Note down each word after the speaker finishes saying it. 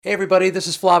Hey everybody, this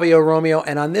is Flavio Romeo,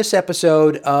 and on this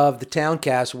episode of the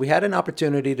Towncast, we had an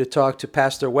opportunity to talk to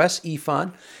Pastor Wes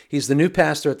E49. He's the new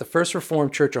pastor at the First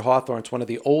Reformed Church of Hawthorne. It's one of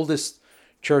the oldest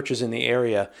churches in the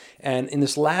area. And in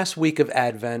this last week of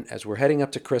Advent, as we're heading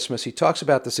up to Christmas, he talks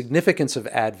about the significance of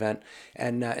Advent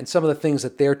and some of the things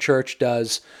that their church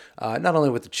does, not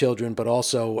only with the children, but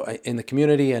also in the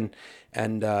community and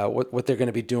what they're going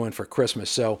to be doing for Christmas.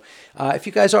 So if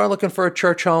you guys are looking for a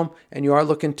church home and you are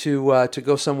looking to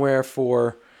go somewhere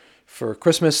for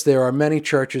Christmas, there are many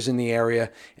churches in the area,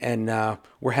 and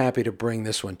we're happy to bring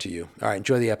this one to you. All right,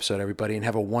 enjoy the episode, everybody, and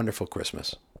have a wonderful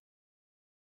Christmas.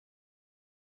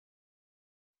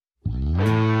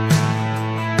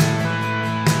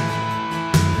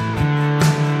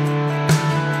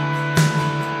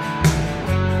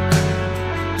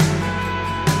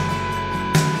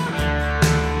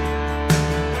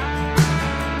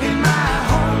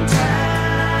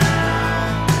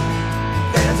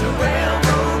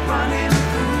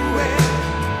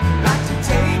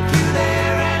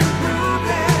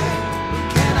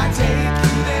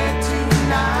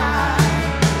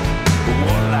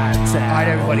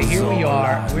 Here we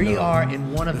are. We are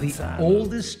in one of the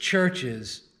oldest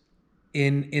churches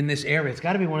in this area. It's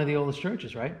got to be one of the oldest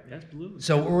churches, right? Yes, absolutely.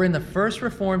 So we're in the First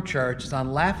Reformed Church. It's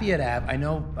on Lafayette Ave. I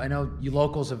know you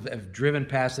locals have driven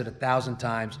past it 1,000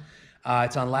 times.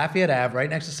 It's on Lafayette Ave, right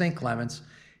next to St. Clement's,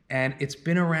 and it's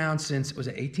been around since, was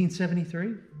it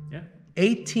 1873? Yeah.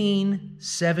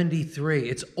 1873.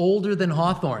 It's older than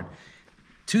Hawthorne.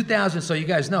 2000. So you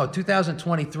guys know,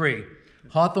 2023,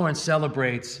 Hawthorne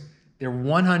celebrates their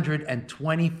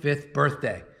 125th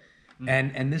birthday.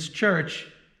 And this church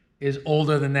is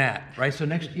older than that, right? So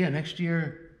next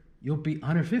year you'll be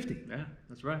 150. Yeah,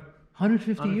 that's right.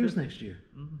 150 years next year.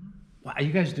 Mm-hmm. Wow, are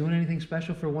you guys doing anything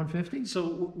special for 150?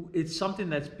 So it's something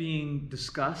that's being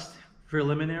discussed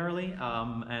preliminarily,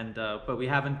 but we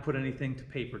haven't put anything to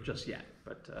paper just yet.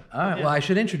 But all right. Yeah. Well, I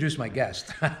should introduce my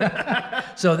guest.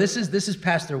 So this is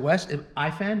Pastor Wes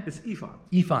E49. It's E49.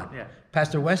 E49. Yeah.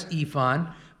 Pastor Wes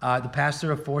E49. The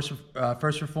pastor of First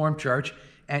Reformed Church,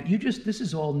 and this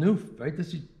is all new, right?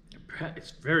 It's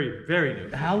very, very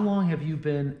new. How long have you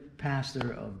been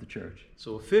pastor of the church?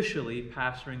 So officially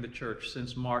pastoring the church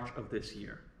since March of this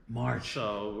year. March.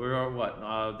 So we're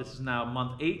what? This is now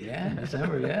month 8. Yeah,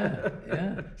 December. Yeah.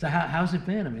 So how's it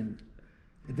been? I mean,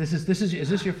 is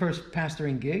this your first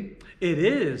pastoring gig? It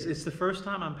is. It's the first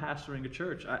time I'm pastoring a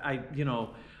church.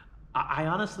 I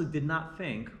honestly did not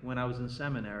think when I was in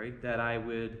seminary that I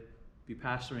would be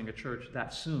pastoring a church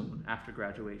that soon after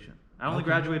graduation. I only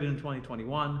graduated in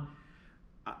 2021.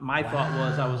 My thought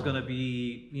was I was going to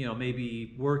be,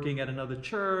 maybe working at another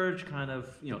church, kind of,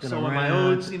 sowing my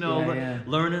oats,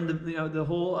 learning the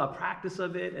whole practice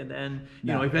of it, and then,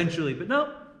 eventually. But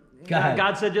no,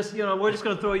 God said, we're just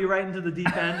going to throw you right into the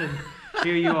deep end, and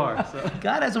here you are. So.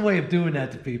 God has a way of doing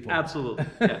that to people. Absolutely.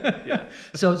 Yeah.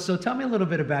 So tell me a little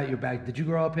bit about your background. Did you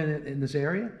grow up in this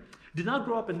area? Did not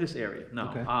grow up in this area, no.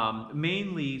 Okay.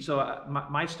 Mainly,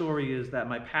 my story is that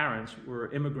my parents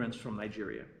were immigrants from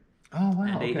Nigeria. Oh wow!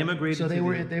 And they immigrated. So they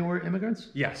were immigrants.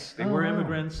 Yes, they were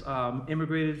immigrants.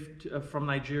 Immigrated from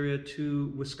Nigeria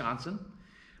to Wisconsin.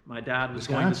 My dad was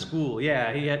going to school.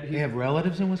 Yeah, he have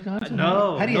relatives in Wisconsin?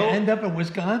 No. How do you end up in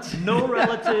Wisconsin? No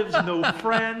relatives, no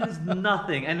friends,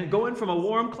 nothing. And going from a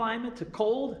warm climate to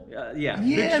cold,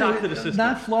 big shock to the system.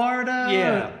 Not Florida?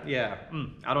 Yeah.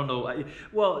 I don't know.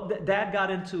 Well, Dad got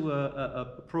into a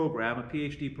program, a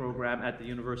PhD program at the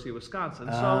University of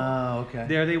Wisconsin. So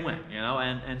there they went,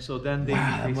 and so then they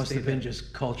that must have been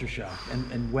just culture shock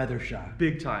and weather shock.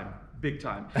 Big time.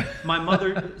 My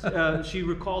mother, she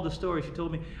recalled the story. She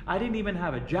told me, I didn't even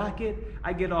have a jacket.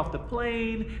 I get off the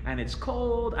plane and it's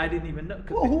cold. I didn't even know.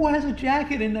 Well, who has a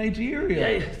jacket in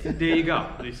Nigeria? Yeah, there you go.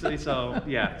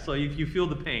 So you feel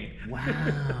the pain.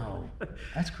 Wow.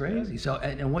 That's crazy. So,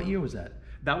 and what year was that?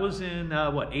 That was in,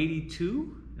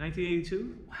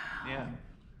 1982? Wow. Yeah.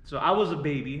 So I was a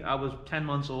baby. I was 10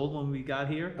 months old when we got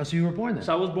here. Oh, so you were born there?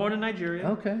 So I was born in Nigeria.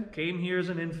 Okay. Came here as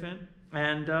an infant.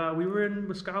 And we were in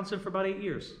Wisconsin for about 8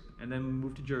 years, and then we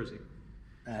moved to Jersey.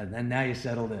 And now you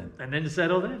settled in. And then you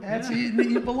settled in.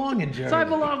 You belong in Jersey. So I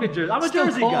belong in Jersey. I'm a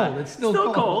Jersey guy. It's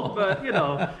still cold, but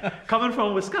coming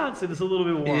from Wisconsin, it's a little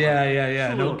bit warmer.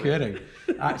 Yeah. No kidding.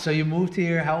 So you moved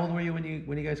here. How old were you when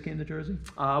you guys came to Jersey?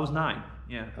 I was 9.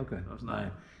 Yeah. Okay. I was 9.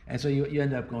 And so you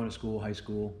ended up going to school, high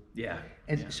school. Yeah.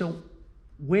 And so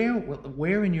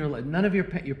where in your life, none of your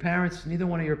parents, neither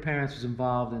one of your parents was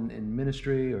involved in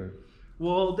ministry or?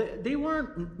 Well, they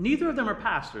weren't, neither of them are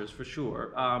pastors for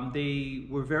sure. They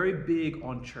were very big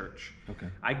on church. Okay.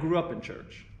 I grew up in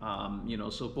church.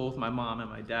 So both my mom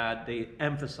and my dad, they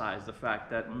emphasized the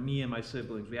fact that me and my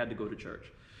siblings, we had to go to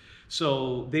church.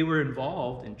 So they were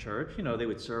involved in church. They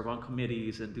would serve on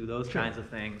committees and do those kinds of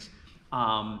things.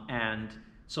 And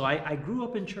so I grew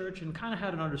up in church and kind of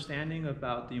had an understanding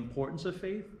about the importance of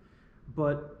faith.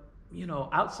 But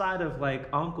outside of like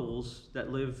uncles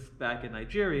that live back in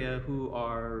Nigeria who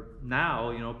are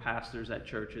now, pastors at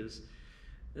churches,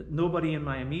 nobody in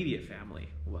my immediate family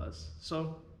was.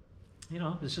 So,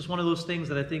 it's just one of those things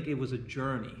that I think it was a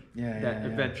journey that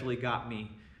eventually got me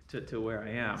to where I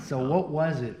am. So what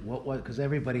was it? Because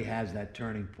everybody has that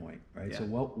turning point, right? Yeah. So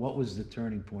what was the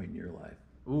turning point in your life?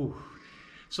 Ooh.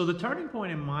 So the turning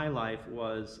point in my life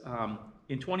was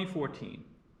in 2014,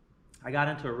 I got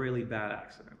into a really bad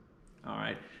accident. All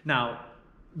right. Now,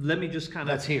 let me just kind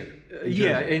of... That's here.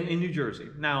 In New Jersey.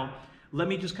 Now, let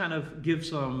me just kind of give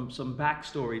some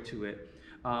backstory to it.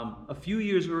 A few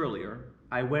years earlier,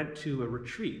 I went to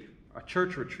a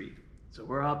church retreat. So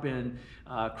we're up in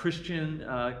Christian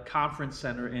Conference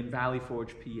Center in Valley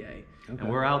Forge, PA. Okay. And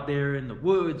we're out there in the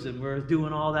woods and we're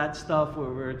doing all that stuff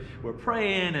where we're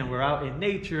praying and we're out in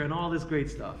nature and all this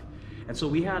great stuff. And so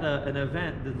we had an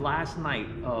event the last night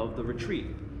of the retreat.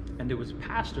 And there was a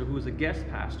pastor who was a guest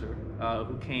pastor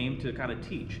who came to kind of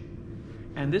teach.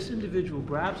 And this individual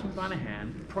grabs me by the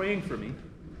hand, praying for me,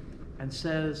 and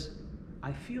says,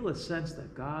 I feel a sense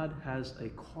that God has a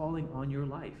calling on your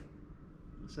life.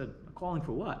 I said, a calling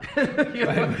for what?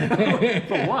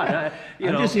 For what? I'm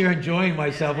just here enjoying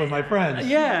myself with my friends.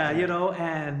 Yeah,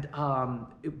 and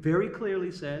it very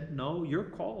clearly said, no, you're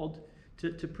called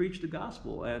to preach the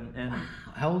gospel. And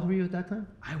How old were you at that time?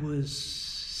 I was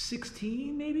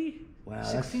 16 maybe. Wow.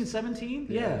 16, 17?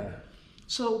 Yeah.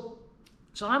 So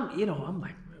I'm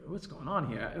like, what's going on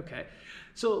here? Okay.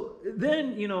 So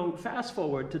then, fast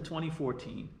forward to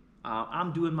 2014.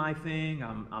 I'm doing my thing.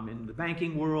 I'm in the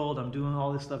banking world. I'm doing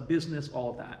all this stuff, business, all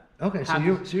of that. Okay, so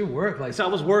you work like... So I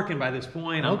was working by this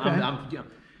point. Okay.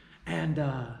 And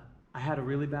I had a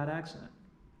really bad accident.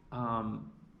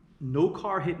 No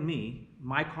car hit me.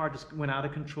 My car just went out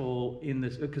of control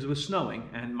because it was snowing,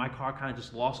 and my car kind of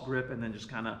just lost grip and then just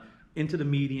kind of into the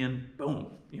median, boom,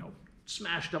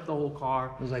 smashed up the whole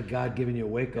car. It was like God giving you a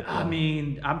wake-up call. I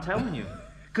mean, I'm telling you.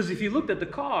 Because if you looked at the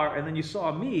car and then you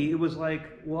saw me, it was like,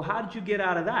 well, how did you get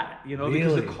out of that?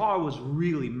 Because the car was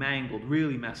really mangled,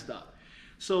 really messed up.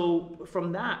 So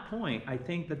from that point, I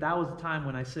think that was the time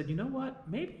when I said, you know what,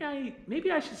 maybe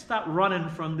I should stop running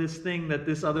from this thing that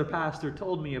this other pastor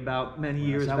told me about many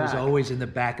years back. That was always in the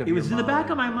back of your mind. It was in the back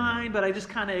of my mind, but I just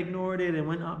kind of ignored it and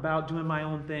went about doing my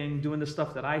own thing, doing the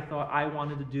stuff that I thought I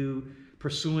wanted to do,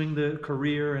 pursuing the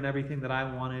career and everything that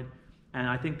I wanted. And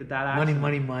I think that accident...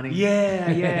 Money. Yeah.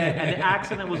 And the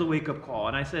accident was a wake-up call.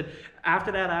 And I said,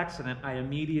 after that accident, I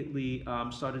immediately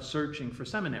started searching for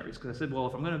seminaries. Because I said, well,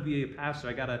 if I'm going to be a pastor,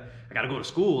 I gotta go to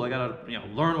school. I got to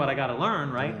learn what I got to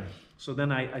learn, right? Yeah. So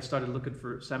then I started looking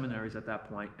for seminaries at that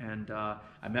point. And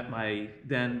I met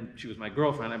she was my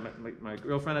girlfriend. I met my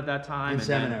girlfriend at that time. In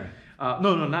seminary?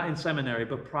 No, not in seminary,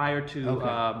 but prior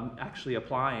to actually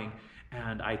applying.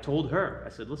 And I told her, I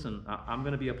said, listen, I'm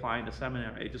going to be applying to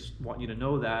seminary. I just want you to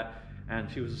know that.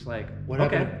 And she was just like, What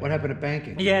happened to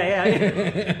banking? Yeah.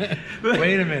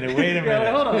 Wait a minute.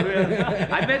 Yeah, hold on.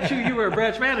 I bet you were a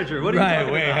branch manager. What are you talking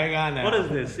about? Hang on now. What is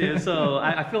this? Yeah, so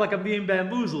I feel like I'm being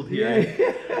bamboozled here.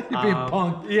 Yeah. You're being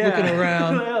punked, looking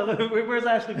around. Where's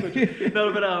Ashley Kutcher?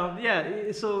 No,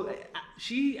 but so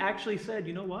she actually said,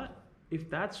 you know what? If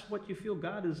that's what you feel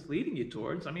God is leading you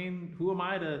towards, I mean, who am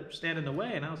I to stand in the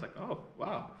way? And I was like, oh,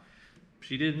 wow.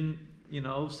 She didn't,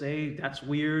 say that's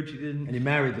weird. She didn't. And you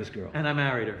married this girl. And I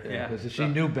married her. Yeah. Because she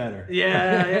knew better.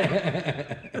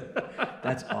 Yeah.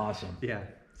 That's awesome. Yeah.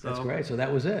 So, that's great. So that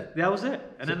was it. That was it.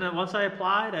 And then once I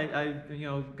applied, I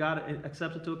got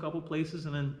accepted to a couple places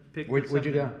and then picked. Where'd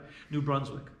you go? New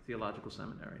Brunswick Theological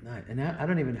Seminary. Nice.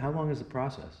 And how long is the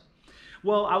process?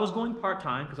 Well, I was going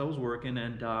part-time because I was working,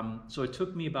 and so it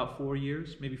took me about 4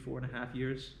 years, maybe 4.5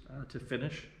 years to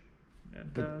finish.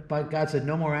 And, but God said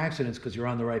no more accidents because you're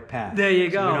on the right path. There you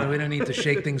go. So we don't need to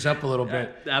shake things up a little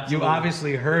bit. Absolutely. You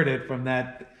obviously heard it from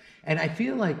that. And I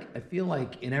feel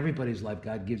like in everybody's life,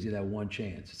 God gives you that one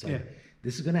chance. It's like,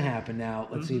 this is going to happen now.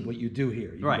 Let's see what you do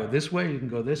here. You can go this way, you can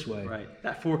go this way. Right.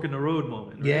 That fork in the road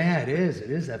moment. Right? Yeah, it is.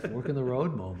 It is that fork in the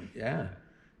road moment. Yeah.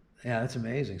 Yeah, that's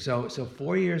amazing. So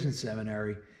 4 years in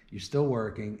seminary, you're still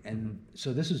working, and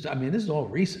so this is all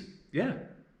recent. Yeah.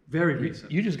 Very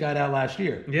recent. You just got out last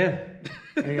year. Yeah.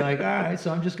 And you're like, all right,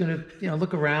 so I'm just going to,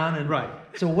 look around. And Right.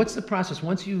 So what's the process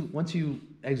once you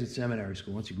exit seminary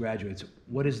school, once you graduate? So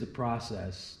what is the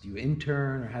process? Do you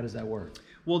intern, or how does that work?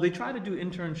 Well, they try to do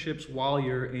internships while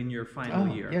you're in your final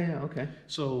year. Yeah, okay.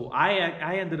 So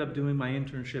I ended up doing my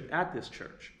internship at this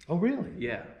church. Oh, really?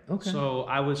 Yeah. Okay. So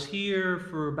I was here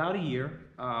for about a year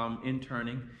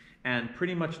interning, and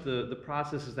pretty much the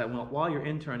process is that while you're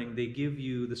interning,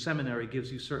 the seminary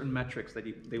gives you certain metrics that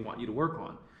they want you to work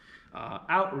on.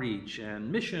 Outreach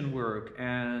and mission work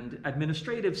and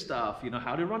administrative stuff,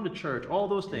 how to run the church, all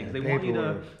those things. Yeah, they want you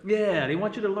paperwork. they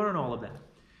want you to learn all of that.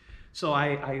 So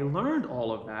I learned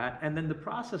all of that, and then the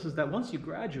process is that once you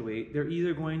graduate, they're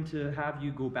either going to have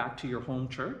you go back to your home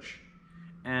church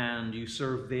and you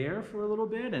serve there for a little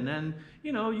bit, and then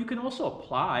you can also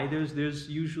apply. There's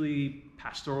usually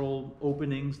pastoral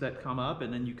openings that come up,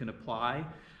 and then you can apply.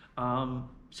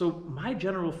 So my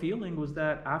general feeling was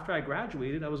that after I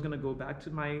graduated, I was going to go back to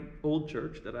my old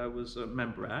church that I was a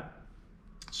member at,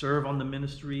 serve on the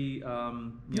ministry,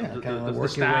 the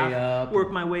staff,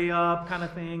 work my way up kind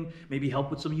of thing, maybe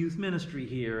help with some youth ministry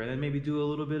here, and then maybe do a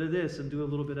little bit of this and do a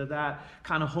little bit of that,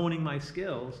 kind of honing my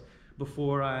skills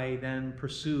before I then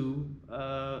pursue,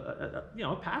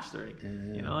 pastoring,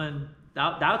 and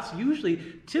that's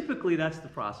typically that's the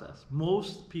process.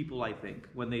 Most people, I think,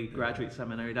 when they graduate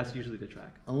seminary, that's usually the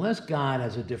track. Unless God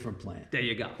has a different plan. There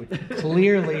you go. Which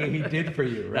clearly he did for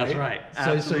you, right? That's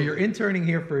right. So you're interning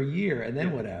here for a year, and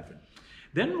then what happened?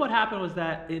 Then what happened was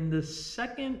that in the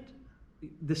second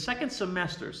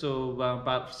semester, so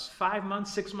about 5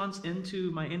 months, 6 months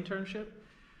into my internship,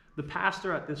 the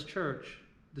pastor at this church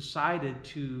decided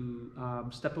to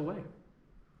step away.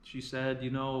 She said,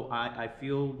 I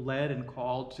feel led and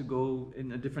called to go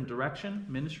in a different direction,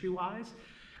 ministry-wise,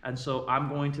 and so I'm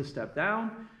going to step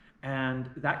down. And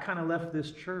that kind of left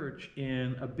this church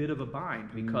in a bit of a bind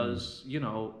because,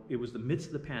 it was the midst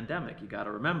of the pandemic. You got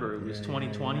to remember, it was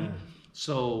 2020. Yeah.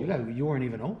 So you weren't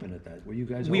even open at that. Were you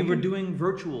guys We open? were doing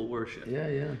virtual worship.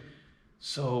 Yeah.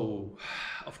 So,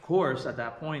 of course, at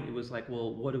that point, it was like,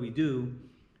 well, what do we do?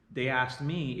 They asked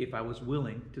me if I was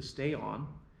willing to stay on,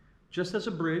 just as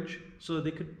a bridge, so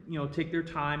they could, take their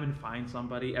time and find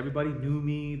somebody. Everybody knew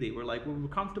me. They were like, well, we're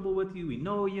comfortable with you. We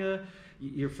know you.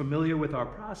 You're familiar with our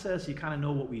process. You kind of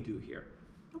know what we do here.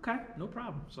 Okay, no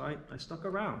problem. So I stuck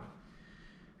around.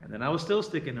 And then I was still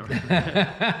sticking around.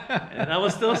 And I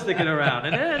was still sticking around.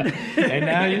 And then... and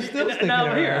now you're still sticking now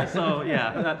around. I'm here. So,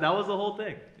 yeah, that was the whole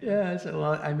thing. Yeah, so,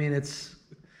 well, I mean, it's,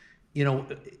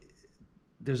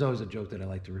 there's always a joke that I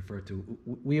like to refer to.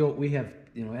 We have,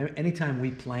 anytime we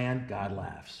plan, God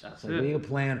laughs. That's like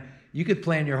it. You could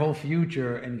plan your whole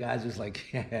future, and God's just like,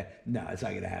 no, it's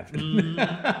not going to happen.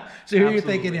 So here you're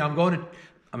thinking,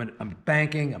 I'm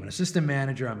banking, I'm an assistant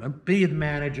manager, I'm going to be the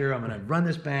manager, I'm going to run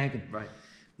this bank. And, right.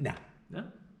 No.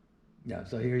 No,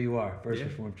 so here you are, First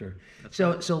Reformed Church.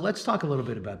 So let's talk a little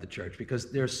bit about the church,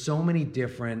 because there's so many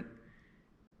different.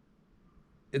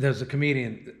 There's a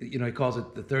comedian, he calls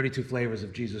it the 32 flavors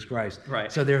of Jesus Christ. Right.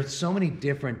 So there's so many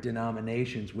different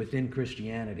denominations within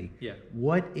Christianity. Yeah.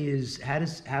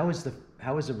 How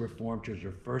is a Reformed church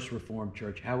or First Reformed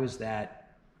church? How is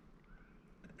that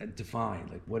defined?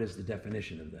 Like, what is the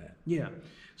definition of that? Yeah.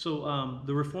 So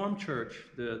the Reformed Church,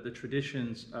 the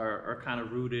traditions are kind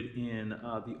of rooted in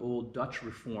the old Dutch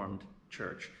Reformed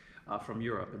Church from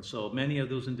Europe. And so many of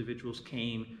those individuals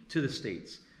came to the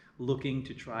States looking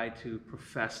to try to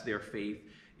profess their faith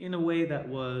in a way that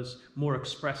was more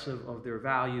expressive of their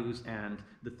values and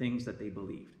the things that they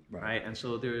believed, right? And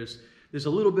so there's a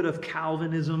little bit of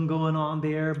Calvinism going on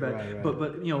there, but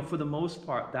for the most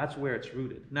part, that's where it's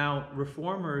rooted. Now,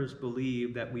 reformers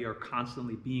believe that we are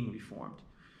constantly being reformed,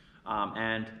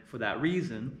 and for that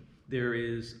reason, there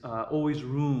is always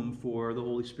room for the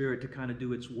Holy Spirit to kind of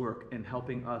do its work in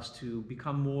helping us to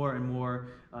become more and more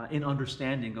in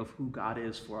understanding of who God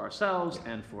is for ourselves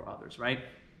and for others, right?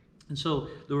 And so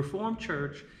the Reformed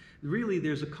Church, really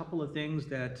there's a couple of things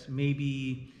that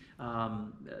maybe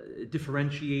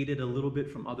differentiated a little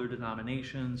bit from other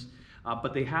denominations,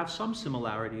 but they have some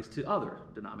similarities to other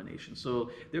denominations. So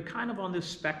they're kind of on this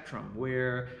spectrum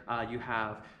where you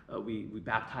have, we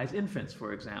baptize infants,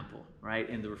 for example, right,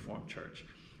 in the Reformed Church.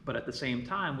 But at the same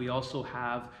time, we also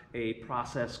have a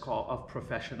process of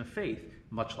profession of faith,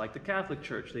 much like the Catholic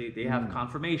Church. They have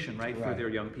confirmation, right, for their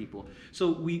young people.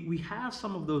 So we have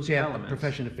some of those elements.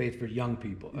 Profession of faith for young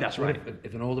people. That's right.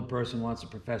 If an older person wants to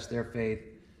profess their faith,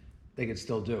 they can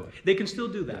still do it. They can still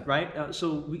do that, right?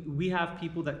 So we have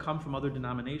people that come from other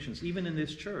denominations. Even in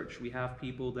this church, we have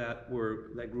people that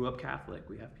grew up Catholic.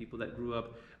 We have people that grew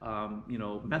up,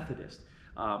 Methodist.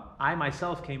 I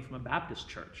myself came from a Baptist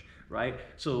church, right?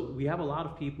 So we have a lot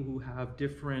of people who have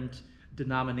different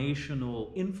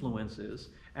denominational influences,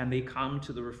 and they come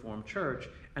to the Reformed Church,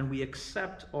 and we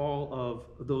accept all of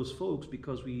those folks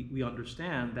because we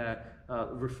understand that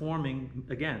reforming,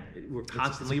 again, we're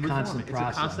constantly reforming. It's a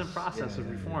constant process of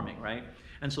reforming, right?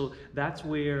 And so that's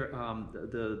where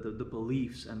the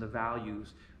beliefs and the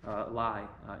values lie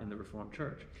in the Reformed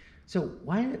Church. So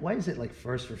why is it like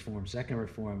first reform, second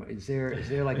reform? Is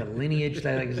there like a lineage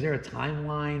that, like, is there a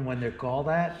timeline when they're called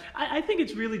that? I think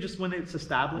it's really just when it's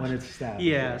established. When it's established.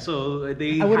 Yeah. So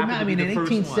they. I would imagine. I mean, in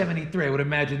 1873, I would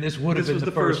imagine this would have been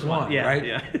the first one, yeah, right?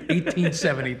 Yeah.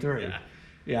 1873. Yeah.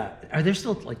 Yeah. Are there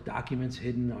still like documents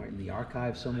hidden or in the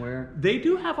archive somewhere? They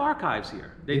do have archives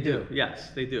here. They do.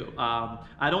 Yes, they do.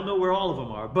 I don't know where all of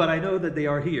them are, but I know that they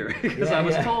are here because I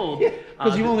was told.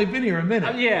 Because you've only been here a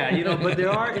minute. Yeah, but there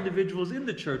are individuals in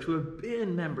the church who have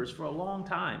been members for a long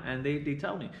time, and they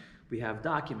tell me, we have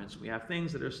documents, we have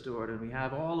things that are stored, and we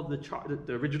have all of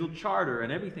the original charter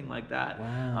and everything like that.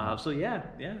 Wow. So yeah.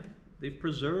 They've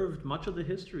preserved much of the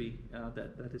history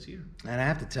that is here. And I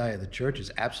have to tell you, the church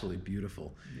is absolutely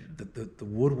beautiful. Yeah. The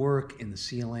woodwork in the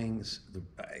ceilings,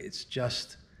 it's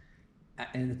just,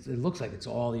 and it looks like it's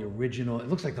all the original. It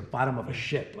looks like the bottom of a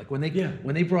ship. Like when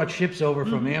they brought ships over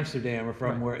from Amsterdam or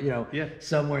from where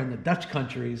somewhere in the Dutch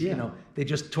countries, they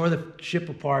just tore the ship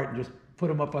apart and just put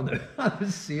them up on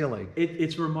the ceiling.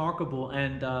 It's remarkable,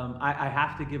 and I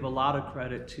have to give a lot of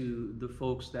credit to the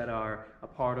folks that are a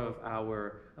part of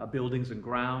our buildings and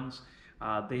grounds.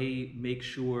 They make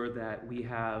sure that we've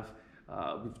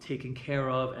taken care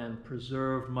of and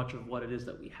preserved much of what it is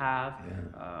that we have.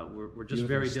 Yeah. We're just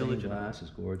very diligent. Glass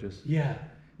is gorgeous. Yeah.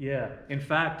 In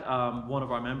fact, one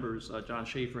of our members, John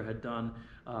Schaefer, had done.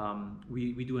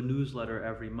 We do a newsletter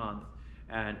every month.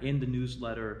 And in the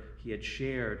newsletter, he had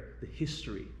shared the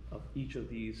history of each of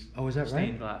these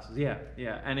stained glasses. Yeah.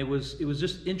 And it was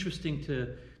just interesting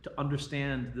to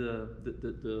understand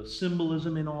the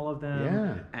symbolism in all of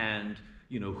them, and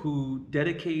who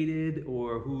dedicated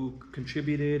or who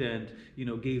contributed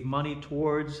and gave money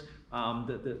towards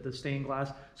the stained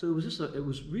glass. So it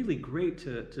was really great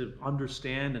to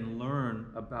understand and learn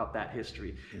about that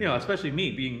history. Especially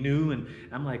me being new, and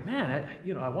I'm like, man,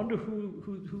 I wonder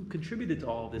who contributed to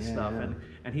all this stuff. Yeah.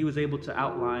 And he was able to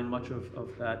outline much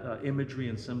of that imagery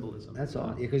and symbolism. That's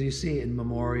all, because you see in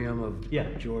memoriam of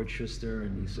George Schuster,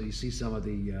 and so you see some of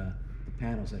the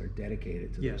panels that are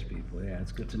dedicated to those people. Yeah,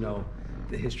 it's good to know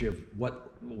the history of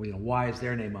why is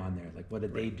their name on there? Like, what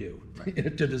did they do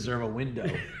to deserve a window?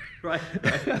 Right.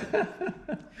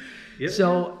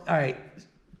 So, all right,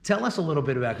 tell us a little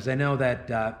bit about, because I know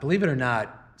that, believe it or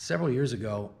not, several years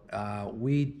ago,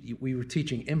 we were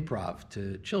teaching improv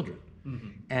to children. Mm-hmm.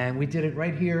 And we did it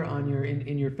right here on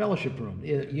in your fellowship room.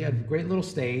 You had a great little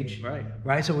stage,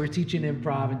 right? So we were teaching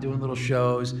improv and doing little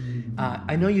shows.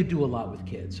 I know you do a lot with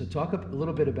kids, so talk a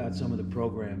little bit about some of the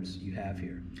programs you have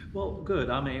here. Well, good.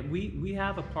 I mean, we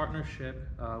have a partnership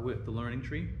with the Learning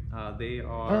Tree. They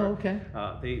are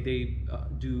they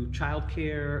do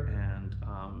childcare and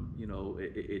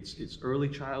it's early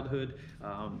childhood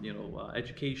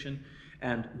education.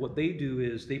 And what they do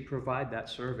is they provide that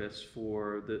service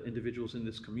for the individuals in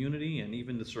this community and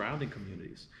even the surrounding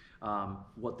communities.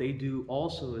 What they do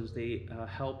also is they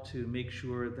help to make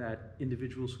sure that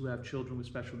individuals who have children with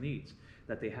special needs,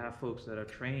 that they have folks that are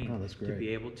trained to be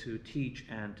able to teach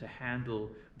and to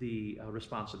handle the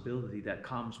responsibility that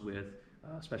comes with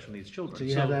special needs children. So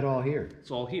you have that all here. It's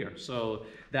all here. So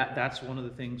that's one of the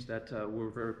things that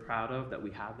we're very proud of, that we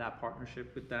have that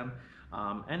partnership with them.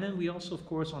 And then we also, of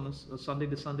course, on a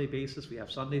Sunday-to-Sunday basis, we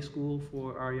have Sunday school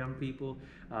for our young people.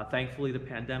 Thankfully, the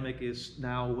pandemic is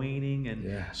now waning,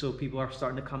 and so people are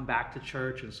starting to come back to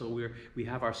church. And so we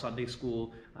have our Sunday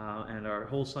school and our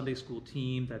whole Sunday school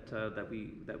team that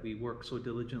we work so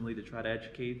diligently to try to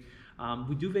educate.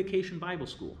 We do Vacation Bible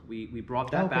School. We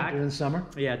brought that back during the summer.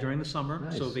 Yeah, during the summer.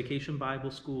 Nice. So Vacation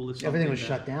Bible School is something everything was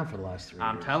shut down for the last 3 years.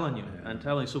 I'm telling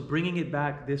you. So bringing it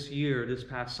back this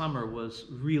past summer, was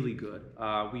really good.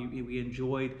 We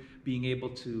enjoyed being able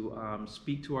to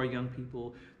speak to our young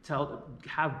people,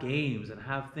 have games and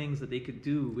have things that they could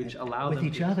do, which allow them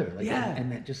with each other,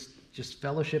 and that just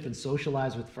fellowship and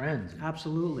socialize with friends.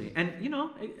 Absolutely. And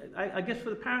I guess for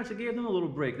the parents, it gave them a little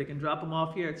break. They can drop them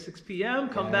off here at 6 p.m.,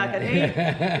 come back at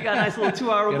 8. You got a nice little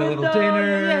 2-hour window. A little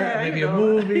dinner, maybe a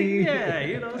movie.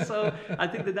 So I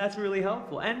think that's really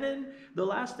helpful. And then the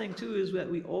last thing too is that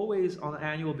we always, on an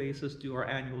annual basis, do our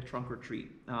annual trunk or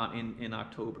treat in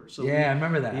October. So I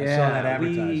remember that. I saw that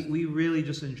advertised. We really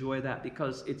just enjoy that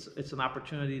because it's an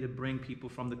opportunity to bring people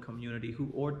from the community who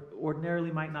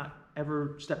ordinarily might not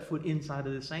ever stepped foot inside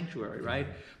of the sanctuary, right?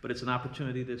 But it's an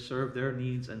opportunity to serve their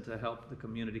needs and to help the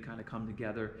community kind of come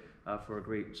together for a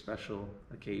great special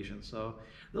occasion. So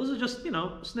those are just,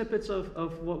 snippets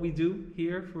of what we do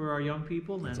here for our young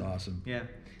people. That's awesome. Yeah.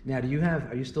 Now,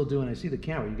 are you still doing, I see the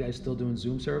camera, you guys still doing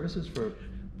Zoom services for?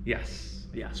 Yes,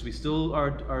 we still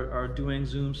are doing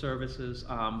Zoom services.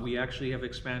 We actually have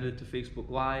expanded to Facebook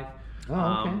Live.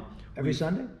 Oh, okay. Every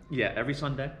Sunday? Yeah, every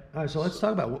Sunday. All right, so let's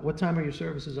talk about what time are your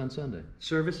services on Sunday?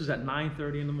 Service is at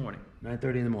 9:30 in the morning.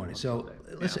 9:30 in the morning. So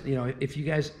listen, if you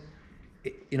guys,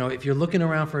 if you're looking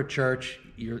around for a church,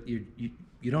 you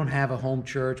don't have a home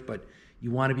church, but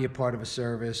you want to be a part of a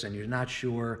service and you're not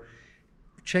sure,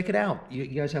 check it out. You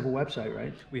guys have a website,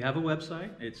 right? We have a website.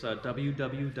 It's www.frch.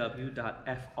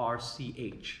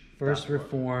 First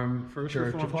Reformed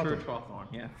Church of Hawthorne. Church Hawthorne.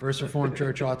 Yeah. First Reformed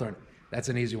Church Hawthorne. That's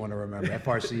an easy one to remember,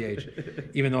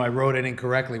 FRCH. Even though I wrote it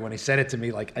incorrectly when he said it to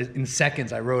me, like in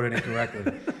seconds, I wrote it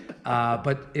incorrectly.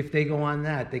 But if they go on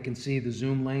that, they can see the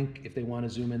Zoom link if they want to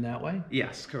Zoom in that way?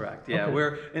 Yes, correct. Yeah, Okay.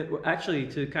 we're actually,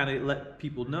 to kind of let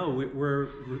people know, we're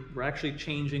actually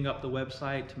changing up the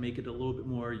website to make it a little bit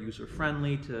more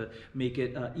user-friendly, to make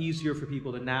it easier for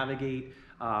people to navigate.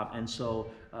 And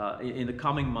so in the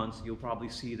coming months, you'll probably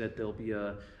see that there'll be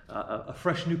a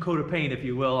fresh new coat of paint, if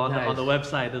you will, on the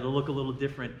website. It'll look a little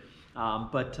different.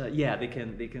 But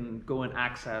they can go and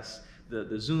access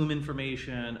the Zoom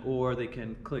information, or they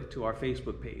can click to our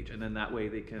Facebook page, and then that way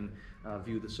they can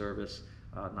view the service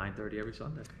 9:30 every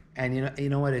Sunday. And you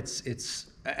know what? It's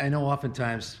I know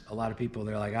oftentimes a lot of people,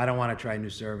 they're like, I don't want to try a new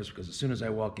service because as soon as I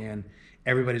walk in,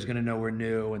 everybody's going to know we're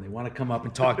new and they want to come up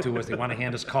and talk to us. They want to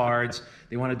hand us cards.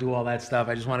 They want to do all that stuff.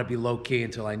 I just want to be low key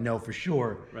until I know for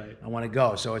sure I want to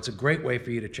go. So it's a great way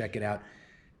for you to check it out.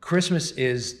 Christmas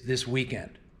is this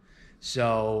weekend.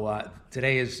 So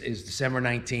today is December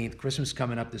 19th. Christmas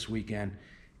coming up this weekend.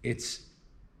 It's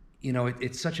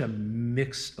it's such a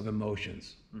mix of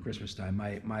emotions. Christmas time.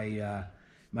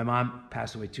 My mom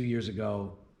passed away 2 years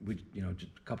ago.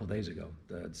 Just a couple days ago,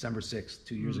 December 6th,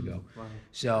 2 years ago. Wow.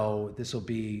 So this will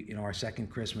be our second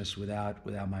Christmas without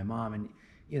my mom, and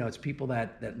it's people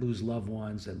that lose loved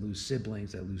ones, that lose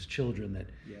siblings, that lose children,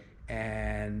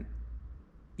 and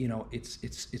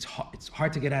it's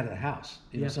hard to get out of the house.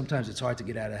 Sometimes it's hard to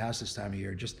get out of the house this time of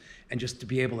year, just to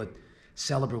be able to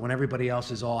celebrate when everybody else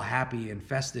is all happy and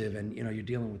festive, and you're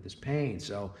dealing with this pain.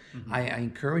 So I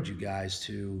encourage you guys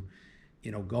to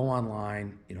go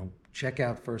online, check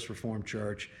out First Reformed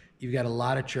Church. You've got a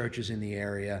lot of churches in the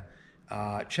area.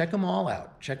 Check them all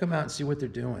out. Check them out and see what they're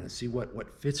doing and see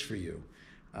what fits for you.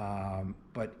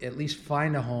 But at least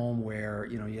find a home where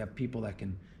you have people that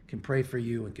can pray for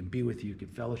you and can be with you, can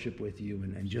fellowship with you,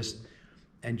 and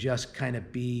just kind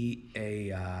of be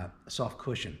a soft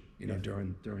cushion,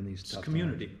 during these tough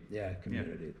community. times. Yeah,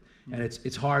 community. Yeah. And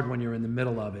it's hard when you're in the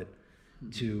middle of it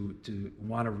to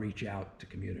want to reach out to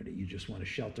community. You just want to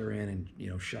shelter in and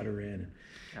shutter in.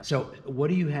 So what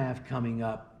do you have coming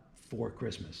up for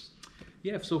Christmas?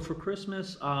 Yeah, so for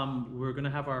Christmas, we're going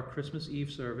to have our Christmas Eve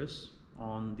service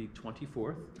on the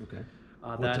 24th. Okay.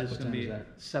 That is going to be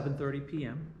 7:30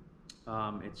 p.m.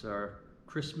 It's our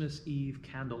Christmas Eve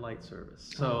candlelight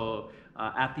service. So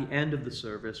at the end of the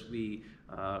service, we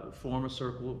form a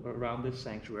circle around this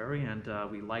sanctuary, and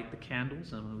we light the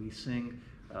candles, and we sing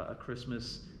a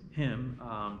Christmas hymn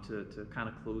to kind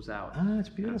of close out. Ah, that's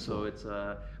beautiful. And so it's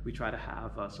we try to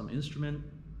have some instrument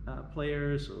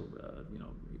players, or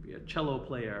maybe a cello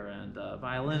player and a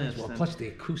violinist. Well, and plus the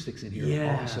acoustics in here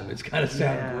are awesome. It's got to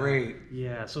sound great.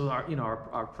 Yeah. So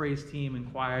our praise team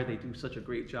and choir, they do such a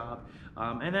great job.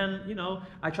 And then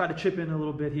I try to chip in a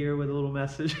little bit here with a little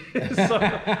message. So,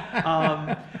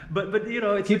 but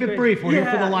it's keep it brief. We're here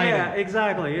for the lighting. Yeah,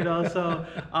 exactly. So,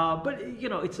 but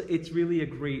it's really a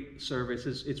great service.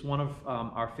 It's one of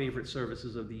our favorite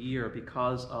services of the year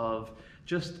because of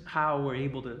just how we're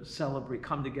able to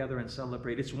come together and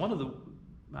celebrate. It's one of the,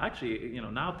 actually,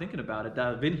 now thinking about it,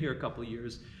 I've been here a couple of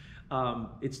years.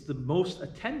 It's the most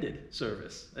attended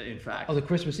service, in fact. Oh, the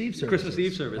Christmas Eve service. Christmas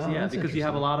Eve service, yeah, because you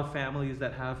have a lot of families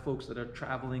that have folks that are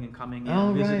traveling and coming in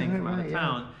and visiting from out of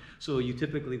town. Yeah. So you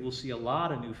typically will see a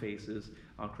lot of new faces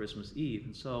on Christmas Eve.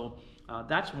 And so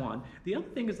that's one. The other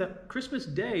thing is that Christmas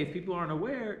Day, if people aren't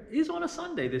aware, is on a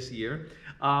Sunday this year.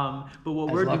 But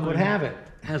what we're doing, as luck would have it.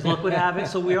 As luck would have it.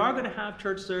 So we are going to have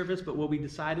church service, but what we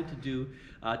decided to do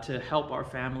to help our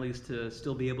families to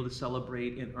still be able to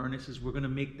celebrate in earnest is we're going to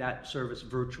make that service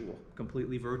virtual,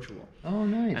 completely virtual. Oh,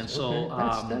 nice. And so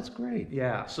that's great.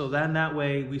 Yeah. So then that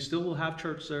way we still will have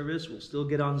church service. We'll still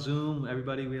get on Zoom.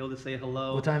 Everybody will be able to say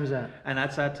hello. What time is that? And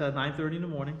that's at 9:30 in the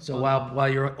morning. So while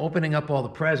you're opening up all the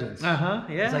presents,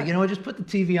 Yeah. It's like, just put the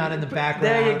TV on in the background.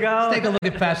 There you go. Let's take a look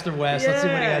at Pastor West. Let's see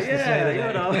what he has to say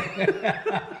today.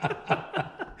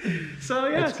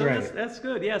 So That's great. that's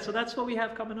good. Yeah, so that's what we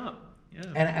have coming up. Yeah.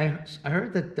 And I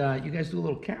heard that you guys do a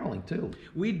little caroling too.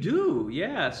 We do,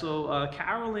 yeah. So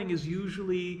caroling is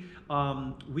usually,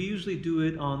 we usually do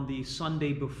it on the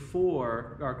Sunday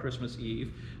before our Christmas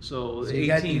Eve. So you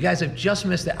guys have just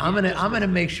missed it. I'm gonna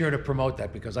make sure to promote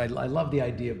that because I love the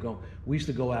idea of going. We used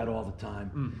to go out all the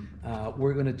time.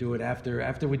 We're gonna do it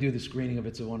after we do the screening of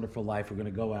It's a Wonderful Life. We're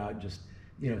gonna go out and just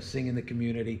sing in the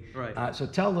community. Right. So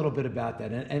tell a little bit about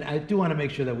that, and I do want to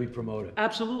make sure that we promote it.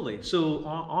 Absolutely. So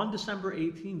on December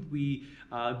 18th, we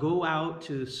go out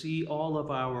to see all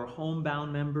of our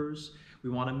homebound members.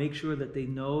 We want to make sure that they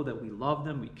know that we love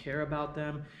them, we care about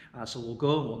them. So we'll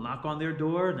go and we'll knock on their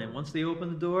door, and then once they open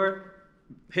the door,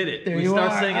 hit it. There we you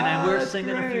start are. singing, and we're That's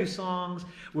singing a few great. songs.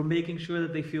 We're making sure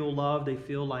that they feel loved. They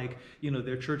feel like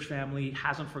their church family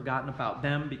hasn't forgotten about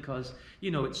them because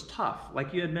it's tough.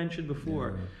 Like you had mentioned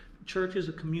before, church is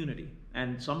a community,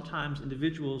 and sometimes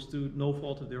individuals, through no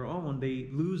fault of their own, they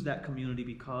lose that community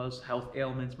because health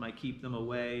ailments might keep them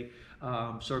away,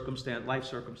 life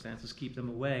circumstances keep them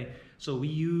away. So we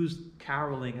use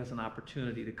caroling as an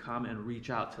opportunity to come and reach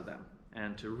out to them,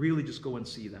 and to really just go and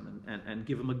see them and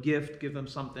give them a gift, give them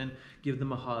something, give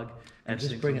them a hug. And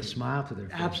just bring a smile to their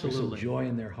face. Absolutely. Bring some joy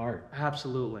in their heart.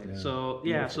 Absolutely. Yeah. So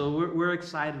so we're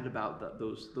excited about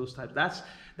those types.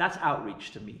 That's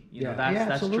outreach to me. That's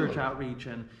absolutely. church outreach,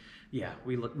 and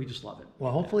we just love it.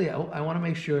 Well, hopefully, I want to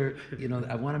make sure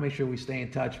we stay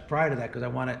in touch prior to that because I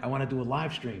want to do a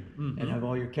live stream and have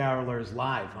all your carolers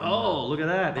live. Look at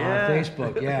that! On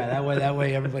Facebook, that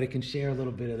way everybody can share a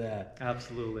little bit of that.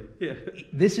 Absolutely. Yeah.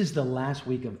 This is the last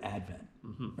week of Advent,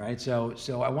 right? So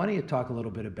I wanted you to talk a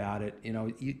little bit about it.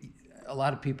 A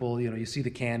lot of people, you see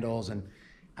the candles, and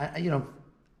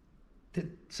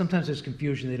sometimes there's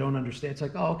confusion. They don't understand. It's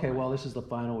like, oh, okay, well, this is the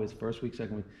final week, first week,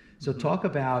 second week. So talk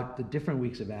about the different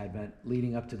weeks of Advent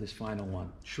leading up to this final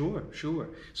one. Sure.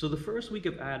 So the first week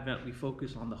of Advent, we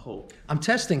focus on the hope. I'm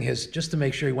testing his just to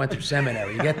make sure he went through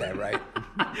seminary. You get that, right?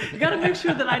 You got to make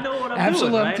sure that I know what I'm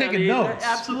Absolutely, doing. I'm taking notes.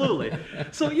 Absolutely.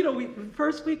 So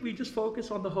first week we just focus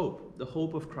on the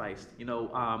hope of Christ.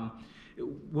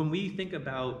 When we think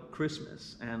about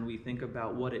Christmas and we think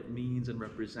about what it means and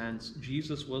represents,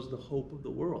 Jesus was the hope of the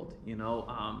world.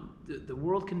 The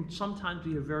world can sometimes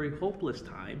be a very hopeless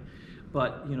time,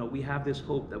 but we have this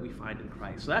hope that we find in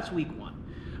Christ. So that's week one.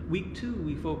 Week two,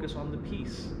 we focus on the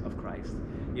peace of Christ.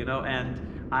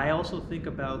 And I also think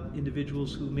about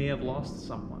individuals who may have lost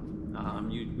someone.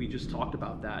 We just talked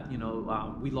about that.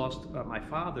 We lost my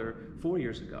father 4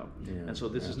 years ago, and so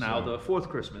this is now the fourth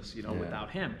Christmas,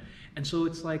 without him. And so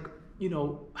it's like,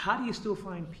 how do you still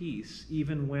find peace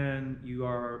even when you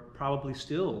are probably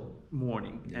still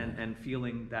mourning and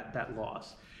feeling that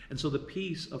loss? And so the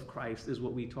peace of Christ is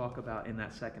what we talk about in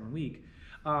that second week.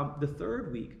 The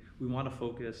third week, we want to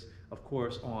focus, of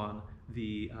course, on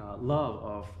the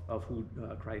love of who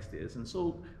Christ is. And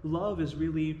so love is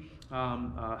really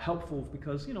helpful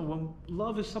because, when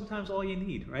love is sometimes all you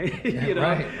need, right?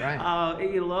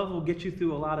 Right. Love will get you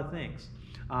through a lot of things.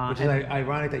 Which is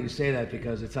ironic that you say that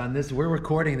because it's on this. We're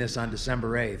recording this on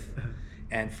December 8th,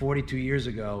 and 42 years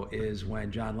ago is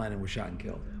when John Lennon was shot and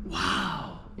killed.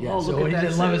 Wow. Yeah, so when you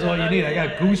said love is all you need, I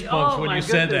got goosebumps when you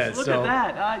said that. Look at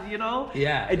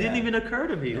that. It didn't even occur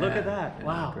to me. Look at that. Yeah,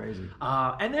 wow. Crazy.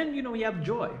 And then, we have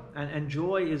joy. And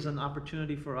joy is an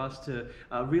opportunity for us to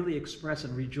really express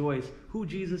and rejoice who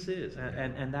Jesus is.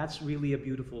 And that's really a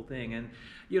beautiful thing. And,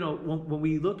 when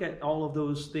we look at all of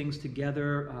those things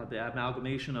together, the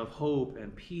amalgamation of hope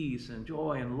and peace and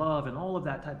joy and love and all of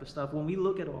that type of stuff, when we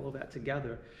look at all of that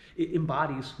together, it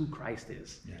embodies who Christ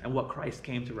is and what Christ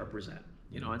came to represent.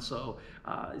 And so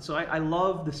I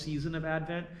love the season of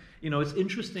Advent. It's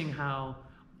interesting how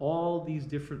all these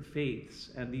different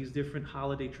faiths and these different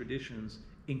holiday traditions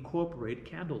incorporate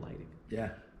candle lighting.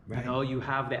 Yeah, right. You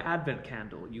have the Advent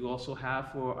candle. You also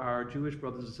have, for our Jewish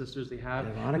brothers and sisters, they have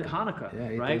Hanukkah,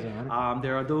 yeah, right? Hanukkah.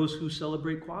 There are those who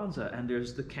celebrate Kwanzaa, and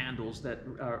there's the candles that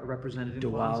are represented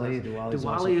in Diwali.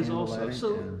 Diwali is also. Lighting.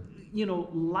 So,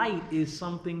 light is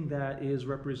something that is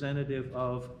representative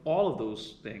of all of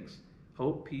those things.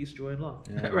 Hope, peace, joy, and love,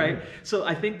 right? So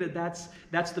I think that's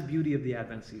the beauty of the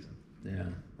Advent season. Yeah,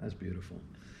 that's beautiful.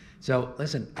 So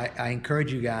listen, I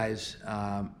encourage you guys,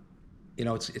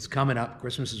 it's coming up.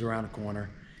 Christmas is around the corner,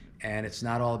 and it's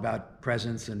not all about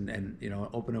presents and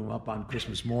opening them up on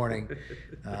Christmas morning.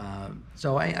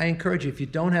 So I encourage you, if you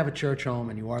don't have a church home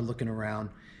and you are looking around,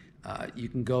 you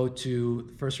can go to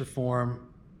First Reformed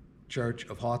Church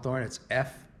of Hawthorne. It's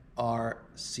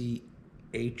FRC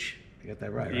H. I got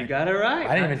that right, You right? got it right.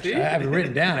 I didn't See? even. I have it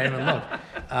written down. I didn't even look.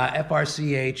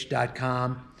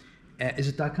 frch.com. Is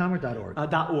it .com or .org?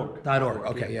 .org. .org.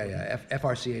 Okay, yeah.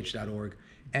 frch.org.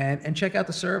 And check out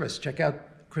the service. Check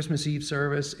out Christmas Eve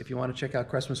service if you want to check out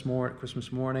Christmas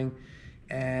morning.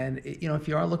 And if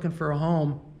you are looking for a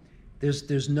home,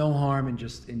 there's no harm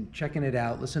in checking it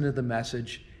out. Listen to the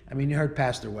message. I mean, you heard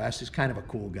Pastor West. He's kind of a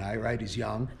cool guy, right? He's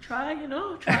young. Try a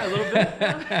little bit.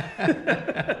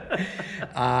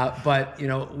 But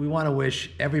we want to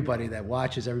wish everybody that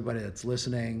watches, everybody that's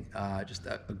listening, just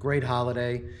a great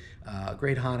holiday, a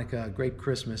great Hanukkah, a great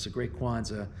Christmas, a great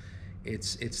Kwanzaa.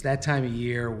 It's that time of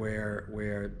year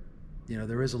where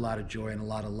there is a lot of joy and a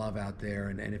lot of love out there,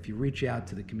 and if you reach out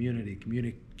to the community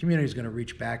is going to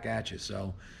reach back at you.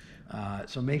 So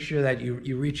make sure that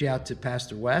you reach out to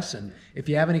Pastor Wes, and if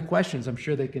you have any questions, I'm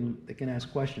sure they can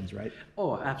ask questions, right?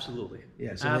 Oh, absolutely.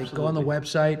 Yeah. So they go on the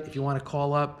website. If you want to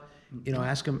call up,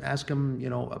 ask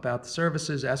them about the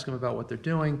services, ask them about what they're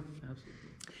doing. Absolutely.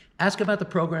 Ask about the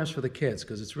programs for the kids,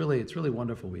 because it's really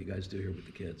wonderful what you guys do here with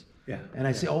the kids. Yeah. And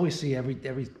I always see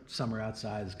every summer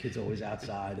outside. The kids are always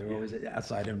outside. They're always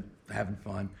outside and having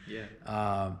fun. Yeah.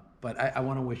 But I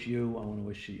want to wish you, I want to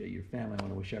wish your family, I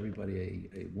want to wish everybody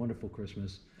a wonderful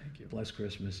Christmas. Thank you. Blessed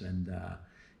Christmas,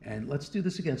 and let's do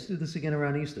this again. Let's do this again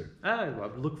around Easter. I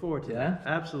look forward to that.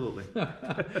 Absolutely.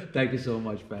 Thank you so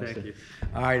much, Pastor. Thank you.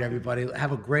 All right, everybody,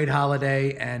 have a great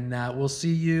holiday, and we'll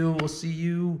see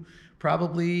you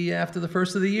probably after the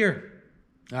first of the year.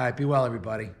 All right, be well,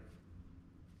 everybody.